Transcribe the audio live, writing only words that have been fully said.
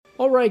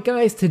Alright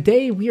guys,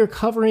 today we are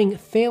covering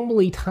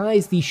Family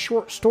Ties, the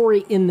short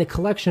story in the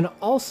collection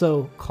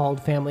also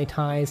called Family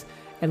Ties.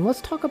 And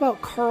let's talk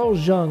about Carl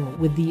Jung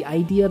with the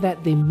idea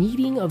that the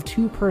meeting of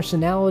two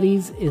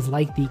personalities is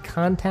like the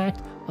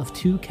contact of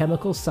two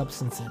chemical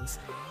substances.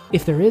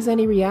 If there is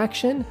any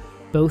reaction,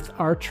 both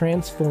are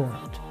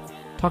transformed.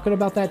 Talking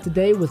about that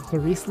today with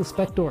Clarice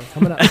Lispector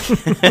coming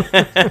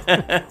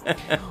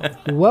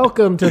up.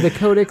 Welcome to the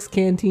Codex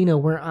Cantina,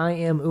 where I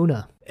am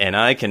Una. And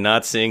I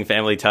cannot sing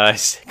Family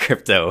Ties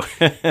Crypto.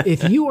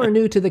 If you are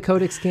new to the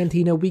Codex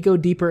Cantina, we go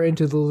deeper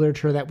into the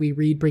literature that we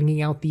read,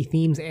 bringing out the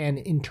themes and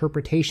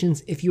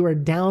interpretations. If you are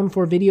down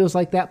for videos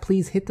like that,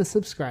 please hit the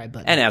subscribe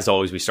button. And as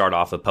always, we start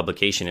off with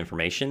publication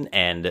information.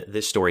 And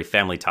this story,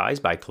 Family Ties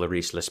by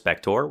Clarice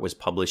Lispector, was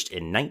published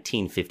in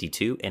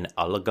 1952 in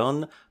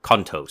Alagon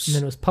Contos. And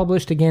then it was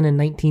published again in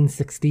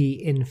 1960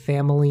 in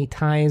Family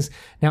Ties.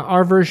 Now,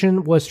 our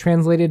version was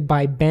translated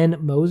by Ben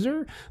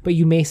Moser, but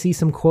you may see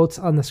some quotes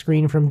on the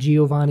screen from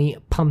Giovanni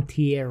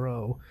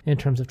Pontiero in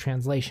terms of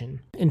translation.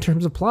 In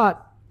terms of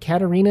plot,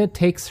 Caterina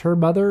takes her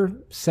mother,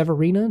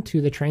 Severina, to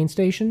the train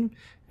station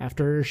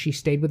after she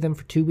stayed with them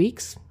for 2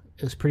 weeks.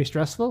 It was pretty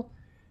stressful.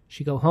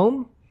 She go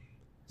home.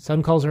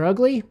 Son calls her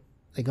ugly.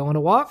 They go on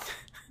a walk.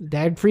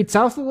 Dad freaks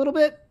out a little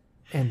bit.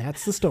 And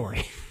that's the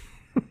story.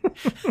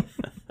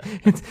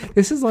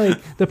 This is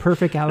like the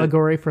perfect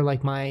allegory for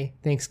like my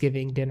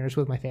Thanksgiving dinners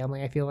with my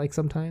family, I feel like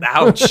sometimes.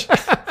 Ouch.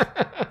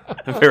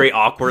 Very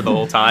awkward the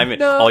whole time.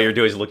 No. All you're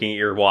doing is looking at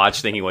your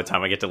watch, thinking what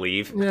time I get to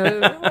leave.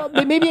 Well,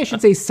 maybe I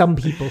should say some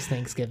people's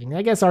Thanksgiving.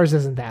 I guess ours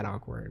isn't that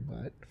awkward,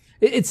 but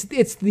it's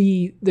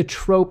the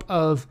trope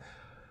of,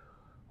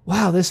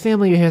 wow, this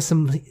family has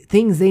some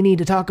things they need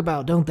to talk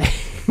about, don't they?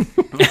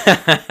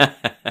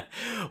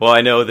 Well,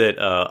 I know that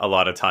a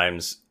lot of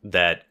times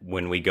that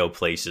when we go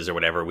places or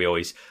whatever, we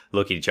always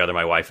look at each other,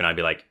 my wife and I'd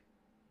be like,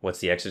 what's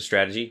the exit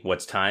strategy?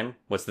 What's time?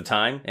 What's the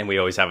time? And we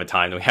always have a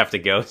time that we have to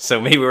go.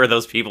 So maybe we're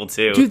those people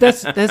too. Dude,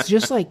 that's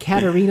just like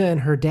Caterina and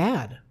her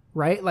dad,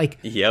 right? Like,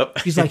 yep.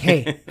 She's like,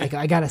 hey, like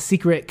I got a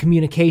secret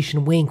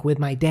communication wink with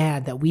my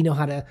dad that we know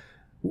how to,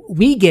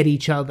 we get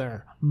each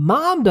other.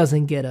 Mom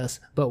doesn't get us,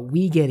 but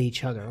we get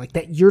each other. Like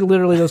that, you're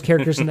literally those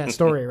characters in that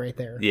story right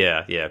there.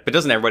 Yeah. But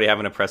doesn't everybody have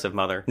an oppressive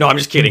mother? No, I'm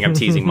just kidding. I'm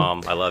teasing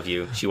Mom. I love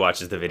you. She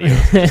watches the videos.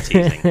 I'm just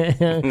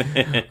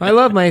teasing. I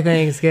love my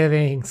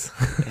Thanksgivings.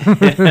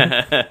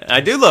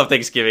 I do love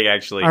Thanksgiving,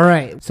 actually. All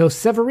right. So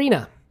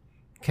Severina,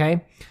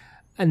 okay?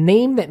 A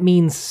name that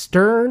means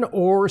stern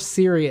or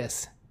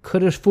serious.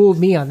 Could have fooled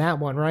me on that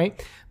one,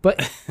 right?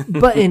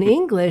 But in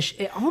English,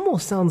 it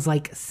almost sounds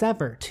like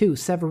sever too,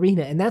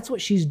 Severina. And that's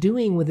what she's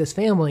doing with this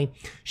family.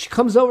 She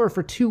comes over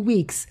for 2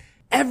 weeks.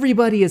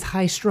 Everybody is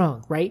high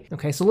strung, right?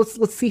 Okay, so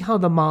let's see how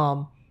the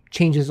mom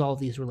changes all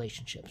these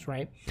relationships,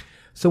 right?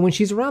 So when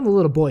she's around the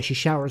little boy, she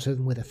showers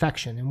him with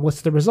affection. And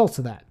what's the results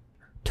of that?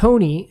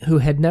 Tony, who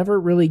had never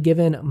really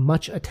given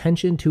much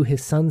attention to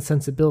his son's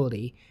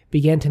sensibility,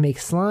 began to make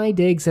sly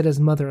digs at his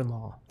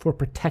mother-in-law for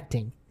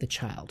protecting the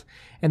child.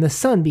 And the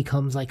son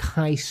becomes like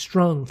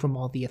high-strung from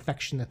all the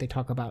affection that they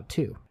talk about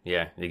too.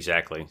 Yeah,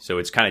 exactly. So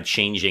it's kind of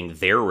changing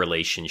their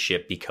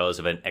relationship because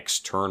of an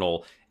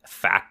external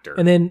factor.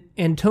 And then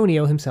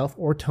Antonio himself,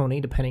 or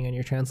Tony, depending on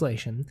your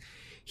translation,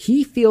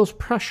 he feels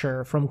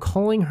pressure from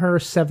calling her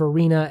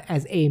Severina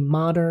as a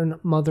modern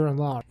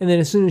mother-in-law. And then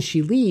as soon as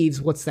she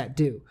leaves, what's that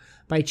do?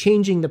 By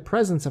changing the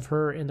presence of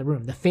her in the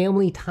room, the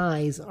family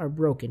ties are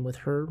broken with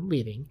her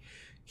leaving.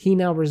 He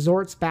now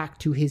resorts back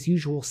to his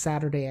usual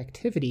Saturday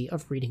activity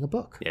of reading a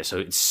book. Yeah, so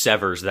it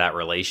severs that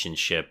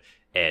relationship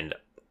and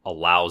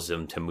allows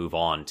him to move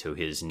on to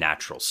his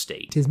natural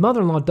state. His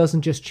mother-in-law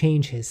doesn't just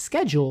change his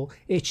schedule,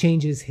 it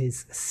changes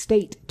his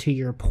state, to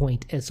your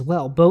point as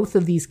well. Both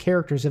of these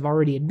characters have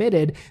already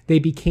admitted they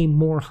became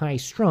more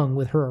high-strung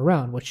with her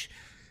around, which,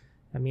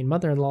 I mean,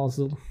 mother-in-law's,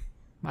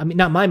 I mean,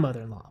 not my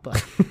mother-in-law,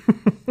 but...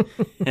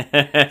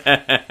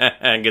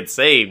 Good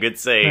save.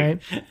 Right.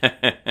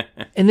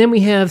 And then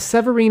we have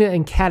Severina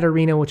and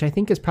Caterina, which I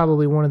think is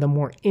probably one of the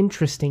more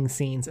interesting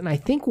scenes. And I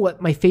think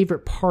what my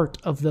favorite part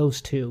of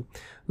those two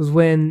was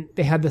when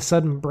they had the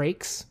sudden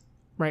breaks,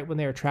 right, when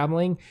they were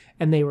traveling,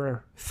 and they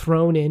were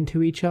thrown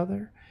into each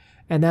other.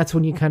 And that's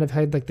when you kind of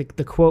had like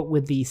the quote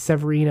with the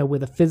Severina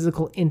with a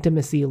physical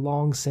intimacy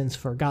long since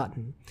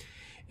forgotten.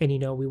 And, you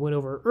know, we went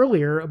over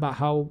earlier about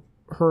how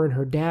her and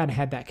her dad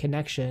had that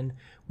connection.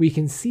 We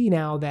can see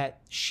now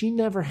that she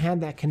never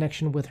had that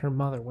connection with her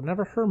mother.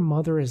 Whenever her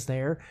mother is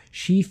there,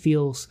 she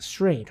feels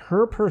strained.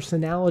 Her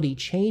personality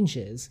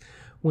changes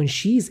when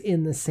she's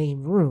in the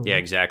same room. Yeah,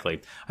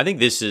 exactly. I think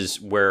this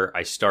is where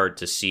I start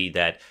to see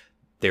that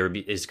there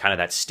is kind of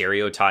that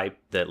stereotype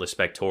that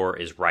Lispector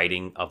is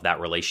writing of that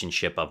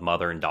relationship of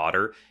mother and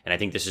daughter. And I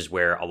think this is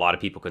where a lot of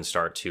people can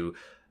start to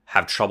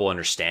have trouble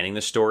understanding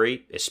the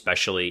story,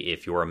 especially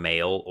if you're a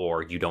male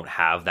or you don't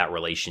have that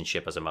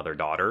relationship as a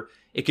mother-daughter.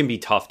 It can be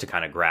tough to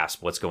kind of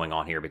grasp what's going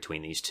on here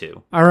between these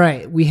two. All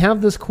right, we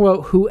have this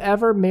quote,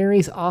 whoever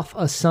marries off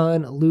a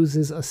son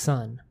loses a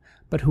son,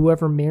 but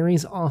whoever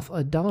marries off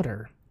a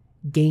daughter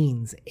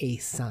gains a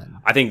son.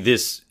 I think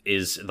this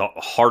is the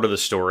heart of the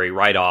story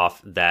right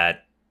off,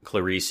 that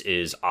Clarice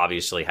is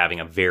obviously having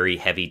a very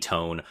heavy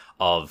tone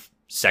of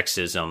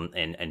sexism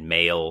and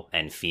male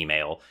and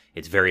female.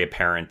 It's very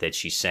apparent that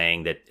she's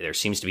saying that there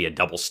seems to be a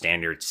double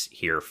standards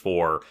here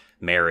for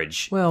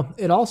marriage. Well,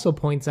 it also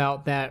points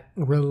out that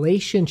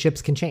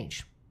relationships can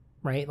change,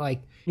 right?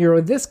 Like, you're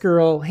with this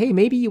girl, hey,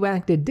 maybe you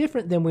acted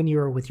different than when you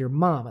were with your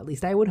mom. At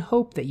least I would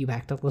hope that you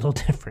act a little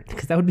different,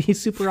 because that would be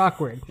super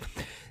awkward.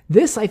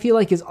 This, I feel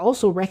like, is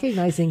also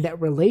recognizing that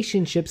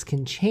relationships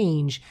can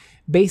change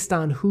based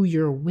on who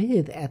you're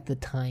with at the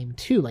time,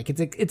 too. Like,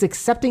 it's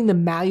accepting the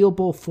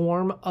malleable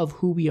form of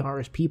who we are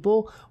as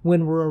people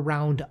when we're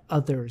around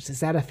others.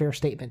 Is that a fair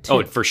statement, too?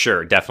 Oh, for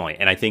sure, definitely.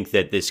 And I think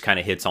that this kind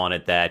of hits on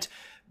it, that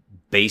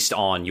based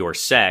on your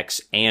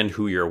sex and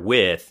who you're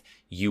with,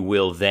 you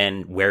will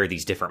then wear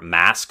these different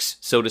masks,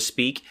 so to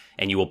speak,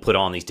 and you will put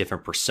on these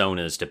different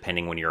personas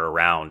depending when you're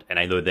around. And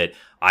I know that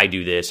I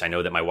do this. I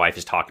know that my wife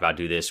has talked about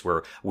do this,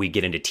 where we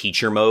get into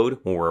teacher mode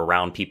when we're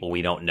around people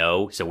we don't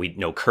know. So we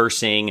no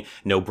cursing,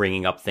 no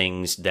bringing up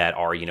things that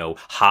are,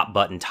 hot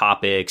button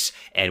topics.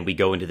 And we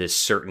go into this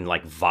certain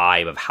like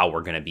vibe of how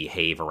we're going to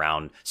behave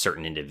around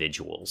certain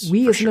individuals.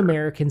 We as an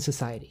American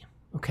society,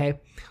 okay,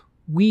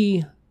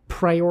 we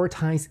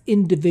prioritize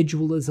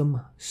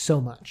individualism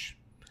so much.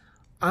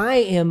 I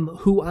am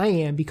who I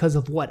am because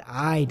of what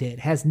I did. It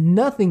has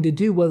nothing to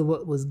do with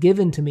what was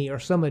given to me or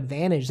some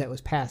advantage that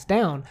was passed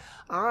down.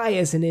 I,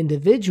 as an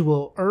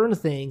individual, earn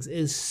things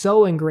is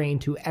so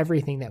ingrained to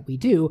everything that we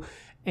do.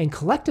 And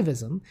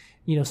collectivism,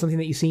 something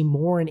that you see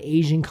more in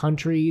Asian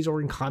countries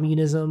or in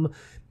communism,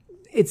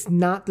 it's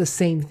not the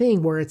same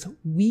thing where it's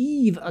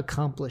we've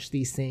accomplished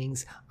these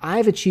things.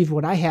 I've achieved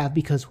what I have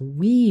because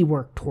we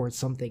work towards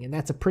something. And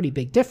that's a pretty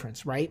big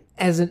difference, right?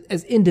 As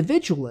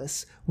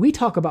individualists, we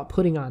talk about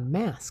putting on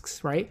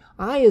masks, right?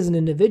 I, as an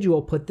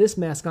individual, put this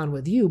mask on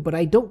with you, but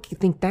I don't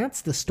think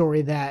that's the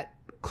story that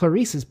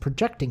Clarice is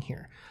projecting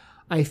here.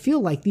 I feel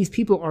like these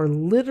people are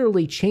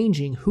literally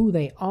changing who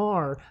they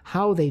are,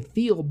 how they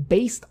feel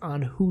based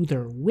on who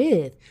they're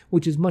with,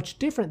 which is much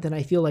different than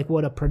I feel like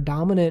what a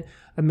predominant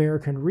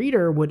American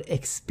reader would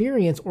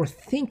experience or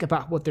think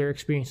about what their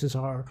experiences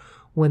are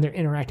when they're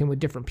interacting with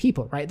different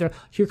people, right?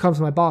 Here comes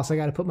my boss, I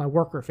got to put my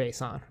worker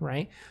face on,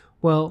 right?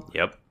 Well,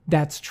 yep,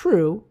 that's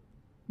true.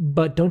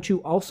 But don't you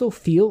also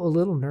feel a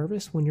little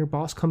nervous when your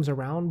boss comes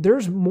around?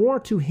 There's more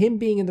to him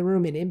being in the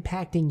room and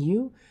impacting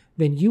you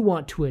than you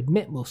want to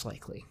admit, most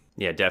likely.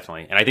 Yeah,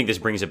 definitely. And I think this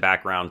brings it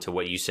back around to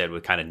what you said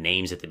with kind of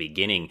names at the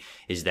beginning,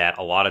 is that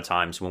a lot of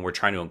times when we're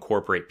trying to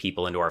incorporate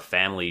people into our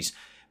families,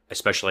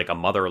 especially like a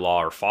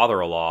mother-in-law or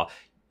father-in-law,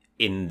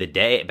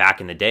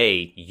 back in the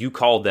day, you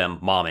called them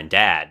mom and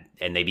dad,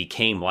 and they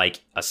became like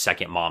a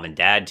second mom and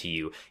dad to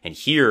you. And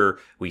here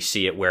we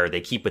see it where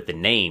they keep with the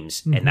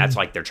names, and that's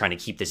like they're trying to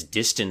keep this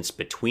distance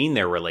between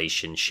their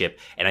relationship.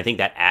 And I think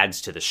that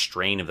adds to the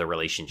strain of the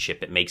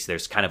relationship. It makes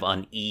there's kind of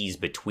unease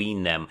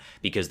between them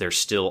because they're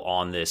still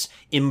on this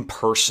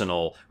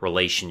impersonal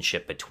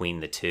relationship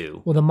between the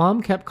two. Well, the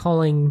mom kept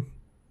calling,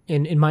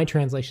 in my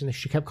translation,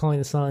 she kept calling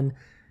the son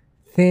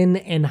thin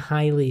and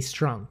highly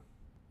strung,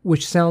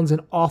 which sounds an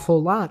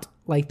awful lot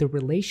like the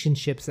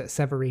relationships that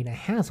Severina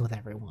has with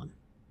everyone.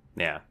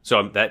 Yeah.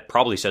 So that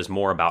probably says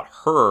more about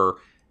her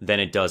than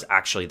it does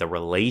actually the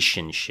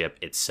relationship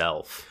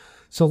itself.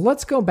 So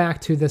let's go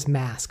back to this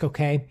mask,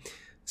 okay?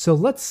 So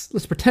let's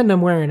pretend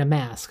I'm wearing a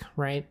mask,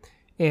 right?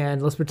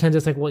 And let's pretend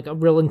it's like a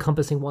real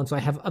encompassing one, so I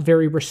have a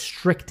very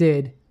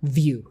restricted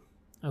view,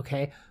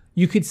 okay?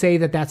 You could say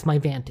that that's my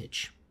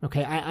vantage.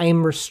 Okay, I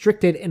am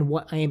restricted in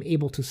what I am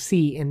able to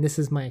see, and this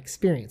is my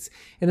experience.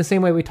 In the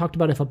same way we talked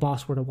about if a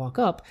boss were to walk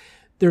up,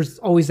 there's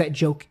always that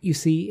joke you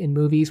see in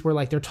movies where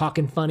like they're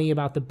talking funny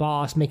about the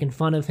boss, making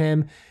fun of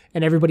him,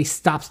 and everybody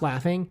stops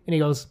laughing, and he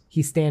goes,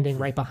 he's standing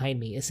right behind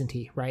me, isn't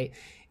he, right?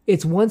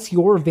 It's once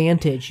your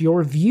vantage,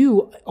 your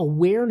view,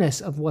 awareness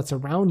of what's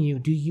around you,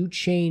 do you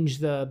change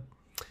the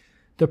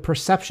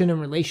perception and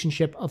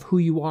relationship of who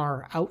you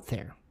are out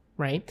there,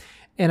 right?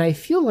 And I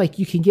feel like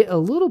you can get a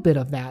little bit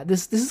of that.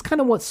 This is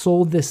kind of what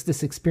sold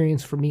this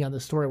experience for me on the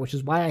story, which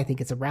is why I think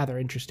it's a rather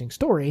interesting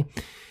story,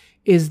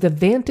 is the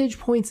vantage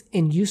points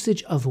and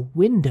usage of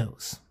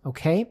windows,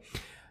 okay?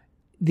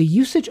 The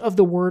usage of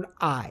the word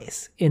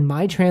eyes in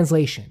my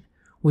translation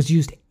was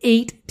used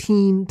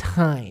 18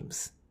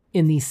 times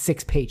in these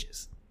 6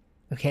 pages,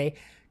 okay?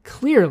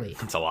 Clearly.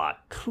 That's a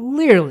lot.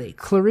 Clearly,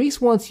 Clarice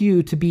wants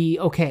you to be,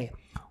 okay,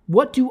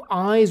 what do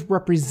eyes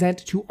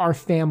represent to our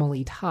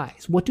family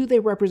ties? What do they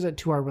represent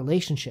to our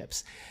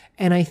relationships?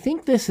 And I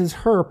think this is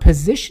her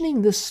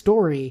positioning this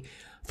story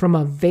from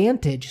a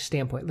vantage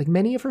standpoint. Like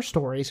many of her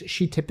stories,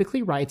 she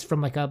typically writes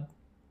from like a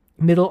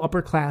middle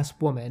upper class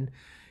woman.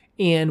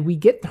 And we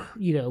get,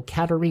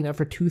 Katerina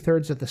for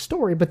 2/3 of the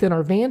story, but then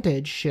our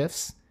vantage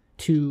shifts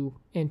to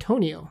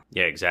Antonio.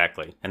 Yeah,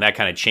 exactly. And that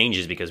kind of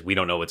changes because we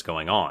don't know what's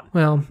going on.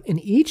 Well,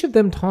 and each of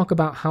them talk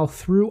about how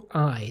through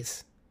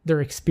eyes,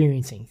 they're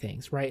experiencing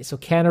things, right? So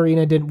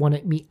Katerina didn't want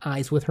to meet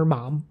eyes with her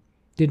mom,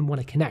 didn't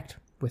want to connect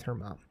with her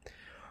mom.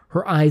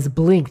 Her eyes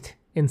blinked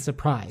in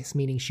surprise,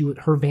 meaning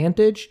her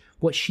vantage,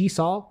 what she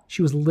saw,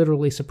 she was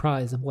literally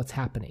surprised of what's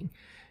happening.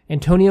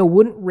 Antonio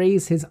wouldn't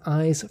raise his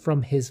eyes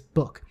from his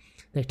book.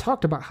 They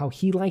talked about how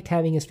he liked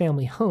having his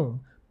family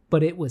home,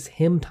 but it was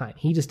him time.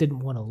 He just didn't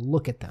want to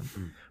look at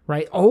them,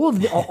 right? All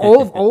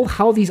of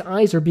how these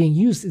eyes are being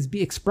used is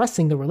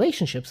expressing the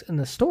relationships in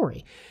the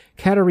story.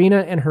 Katerina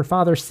and her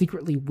father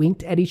secretly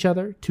winked at each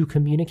other to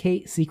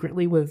communicate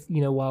secretly with,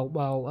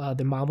 while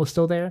their mom was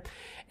still there.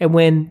 And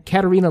when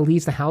Katerina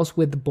leaves the house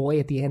with the boy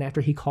at the end after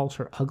he calls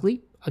her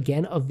ugly,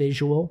 again, a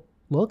visual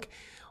look,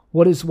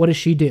 what does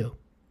she do?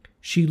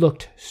 She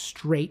looked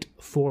straight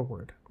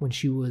forward when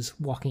she was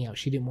walking out.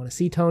 She didn't want to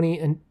see Tony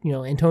and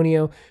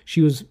Antonio.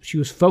 She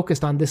was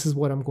focused on, this is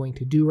what I'm going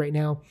to do right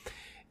now.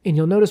 And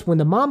you'll notice when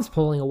the mom's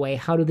pulling away,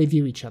 how do they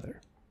view each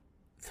other?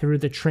 Through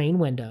the train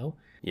window.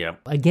 Yeah.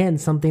 Again,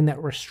 something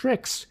that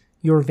restricts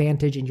your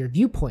vantage and your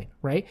viewpoint,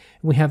 right?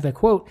 We have the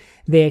quote,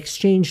 they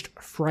exchanged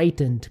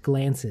frightened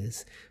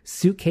glances.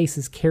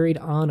 Suitcases carried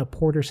on a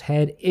porter's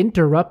head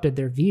interrupted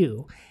their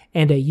view,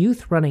 and a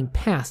youth running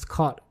past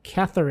caught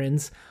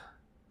Katerina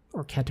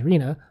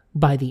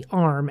by the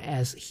arm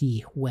as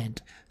he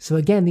went. So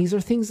again, these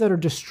are things that are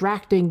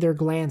distracting their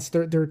glance,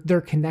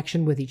 their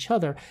connection with each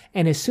other.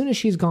 And as soon as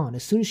she's gone,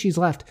 as soon as she's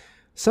left,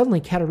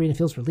 suddenly Katerina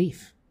feels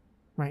relief,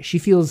 right? She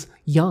feels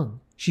young.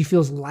 She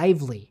feels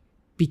lively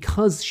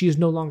because she is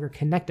no longer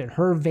connected.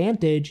 Her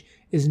vantage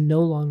is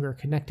no longer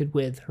connected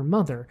with her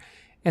mother.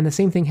 And the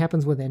same thing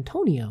happens with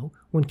Antonio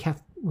when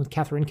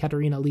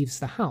Katerina leaves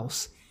the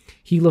house.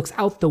 He looks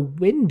out the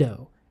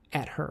window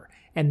at her.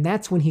 And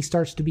that's when he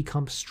starts to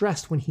become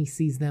stressed when he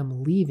sees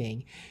them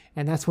leaving.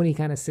 And that's when he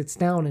kind of sits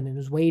down and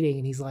is waiting.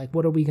 And he's like,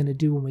 what are we going to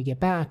do when we get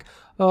back?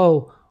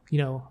 Oh,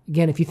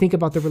 again, if you think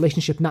about the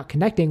relationship not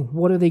connecting,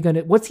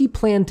 what's he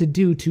plan to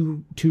do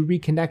to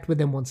reconnect with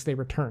them once they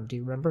return? Do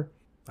you remember?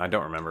 I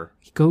don't remember.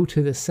 Go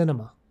to the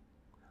cinema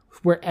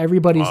where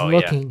everybody's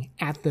looking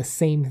at the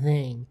same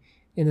thing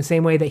in the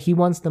same way that he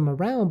wants them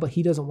around, but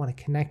he doesn't want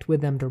to connect with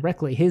them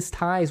directly. His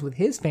ties with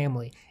his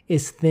family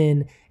is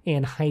thin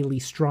and highly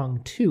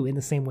strung too, in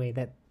the same way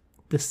that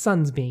the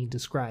son's being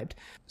described.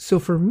 So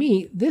for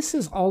me, this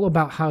is all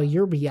about how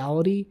your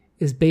reality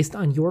is based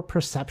on your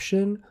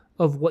perception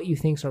of what you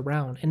think's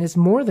around. And it's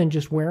more than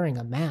just wearing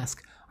a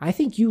mask. I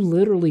think you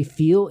literally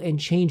feel and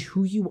change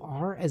who you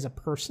are as a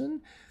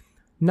person,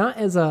 not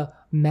as a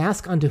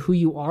mask onto who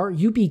you are.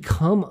 You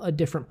become a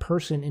different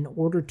person in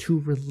order to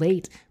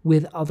relate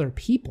with other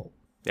people.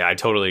 Yeah, I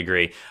totally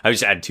agree. I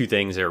just add two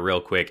things there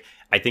real quick.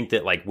 I think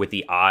that like with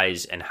the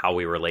eyes and how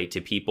we relate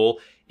to people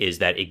is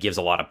that it gives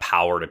a lot of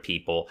power to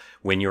people.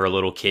 When you're a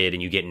little kid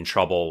and you get in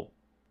trouble,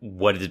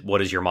 what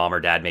does your mom or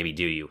dad maybe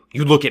do you?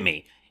 You look at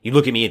me. You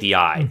look at me at the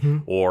eye. Mm-hmm.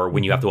 Or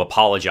when you have to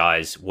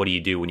apologize, what do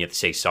you do when you have to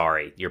say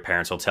sorry? Your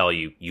parents will tell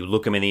you, you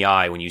look them in the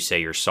eye when you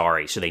say you're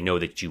sorry, so they know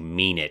that you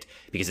mean it,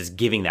 because it's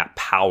giving that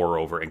power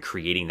over and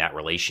creating that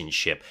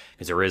relationship,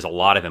 because there is a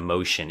lot of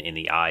emotion in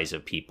the eyes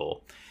of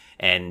people.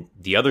 And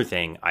the other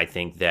thing I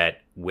think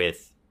that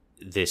with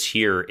this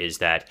here is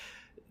that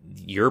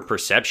your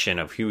perception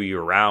of who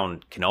you're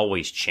around can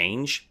always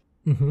change.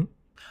 Mm-hmm.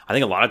 I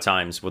think a lot of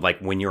times with like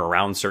when you're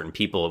around certain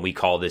people, and we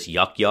call this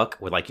yuck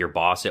with like your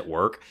boss at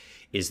work,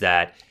 is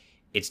that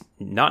it's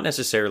not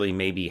necessarily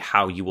maybe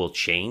how you will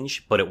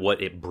change, but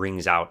what it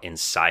brings out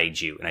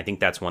inside you. And I think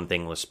that's one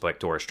thing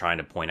Lispector is trying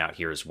to point out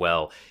here as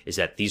well, is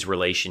that these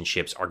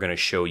relationships are going to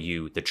show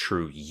you the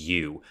true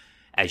you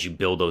as you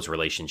build those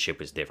relationships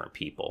with different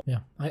people.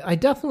 Yeah, I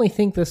definitely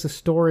think this is a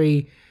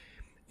story,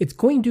 it's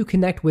going to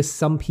connect with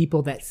some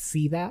people that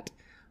see that.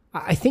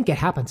 I think it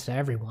happens to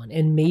everyone,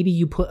 and maybe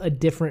you put a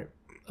different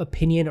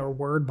opinion or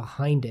word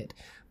behind it.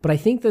 But I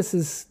think this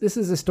is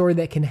a story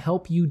that can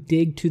help you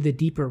dig to the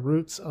deeper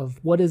roots of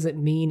what does it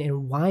mean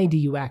and why do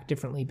you act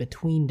differently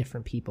between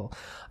different people.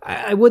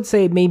 I would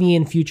say maybe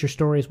in future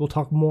stories we'll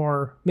talk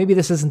more. Maybe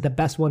this isn't the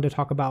best one to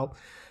talk about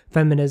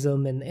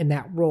feminism and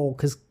that role,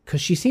 because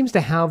she seems to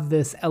have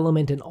this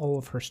element in all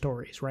of her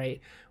stories,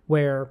 right?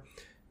 Where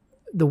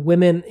the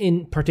women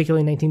in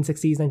particularly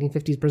 1960s,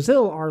 1950s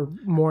Brazil are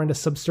more in a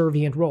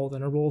subservient role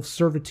than a role of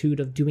servitude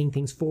of doing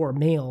things for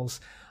males.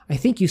 I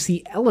think you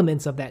see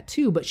elements of that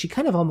too, but she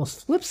kind of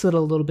almost flips it a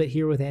little bit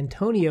here with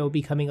Antonio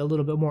becoming a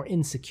little bit more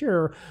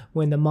insecure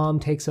when the mom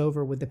takes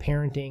over with the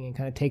parenting and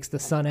kind of takes the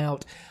son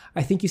out.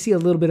 I think you see a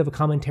little bit of a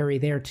commentary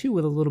there too,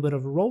 with a little bit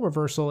of a role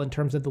reversal in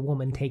terms of the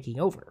woman taking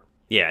over.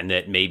 Yeah, and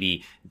that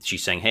maybe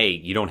she's saying, hey,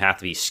 you don't have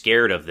to be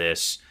scared of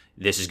this.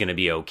 This is going to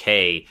be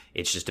okay.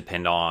 It's just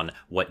depend on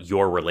what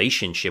your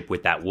relationship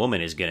with that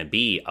woman is going to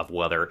be, of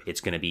whether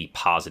it's going to be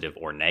positive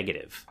or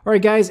negative. All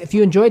right, guys, if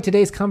you enjoyed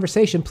today's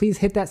conversation, please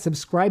hit that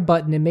subscribe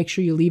button and make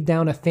sure you leave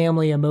down a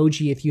family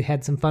emoji if you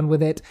had some fun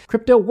with it.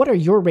 Crypto, what are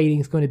your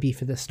ratings going to be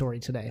for this story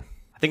today?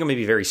 I think I'm going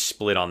to be very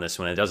split on this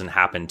one. It doesn't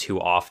happen too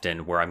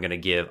often where I'm going to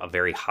give a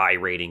very high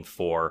rating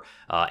for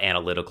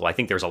analytical. I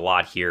think there's a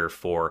lot here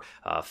for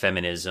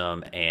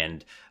feminism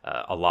and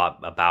a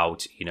lot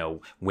about,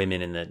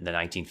 women in the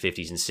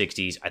 1950s and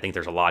 60s. I think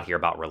there's a lot here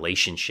about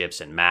relationships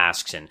and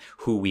masks and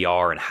who we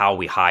are and how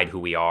we hide who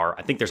we are.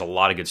 I think there's a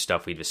lot of good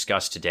stuff we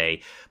discussed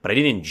today, but I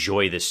didn't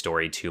enjoy this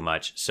story too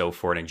much. So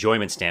for an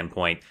enjoyment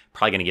standpoint,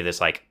 probably going to give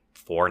this like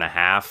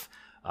 4.5.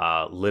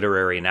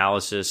 Literary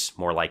analysis,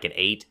 more like an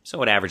 8.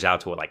 So it averaged out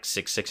to like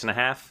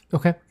 6.5.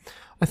 Okay.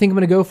 I think I'm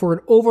going to go for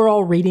an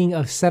overall rating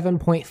of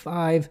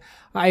 7.5.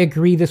 I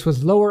agree this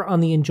was lower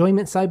on the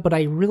enjoyment side, but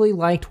I really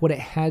liked what it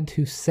had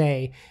to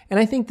say. And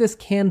I think this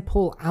can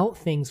pull out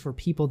things for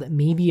people that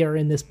maybe are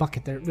in this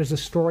bucket. There's a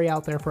story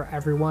out there for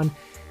everyone.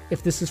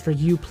 If this is for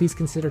you, please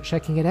consider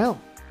checking it out.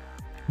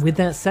 With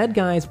that said,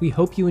 guys, we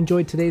hope you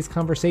enjoyed today's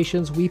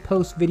conversations. We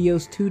post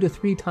videos 2 to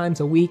 3 times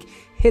a week.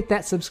 Hit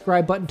that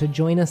subscribe button to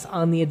join us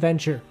on the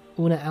adventure.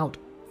 Una out.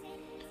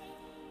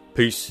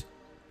 Peace.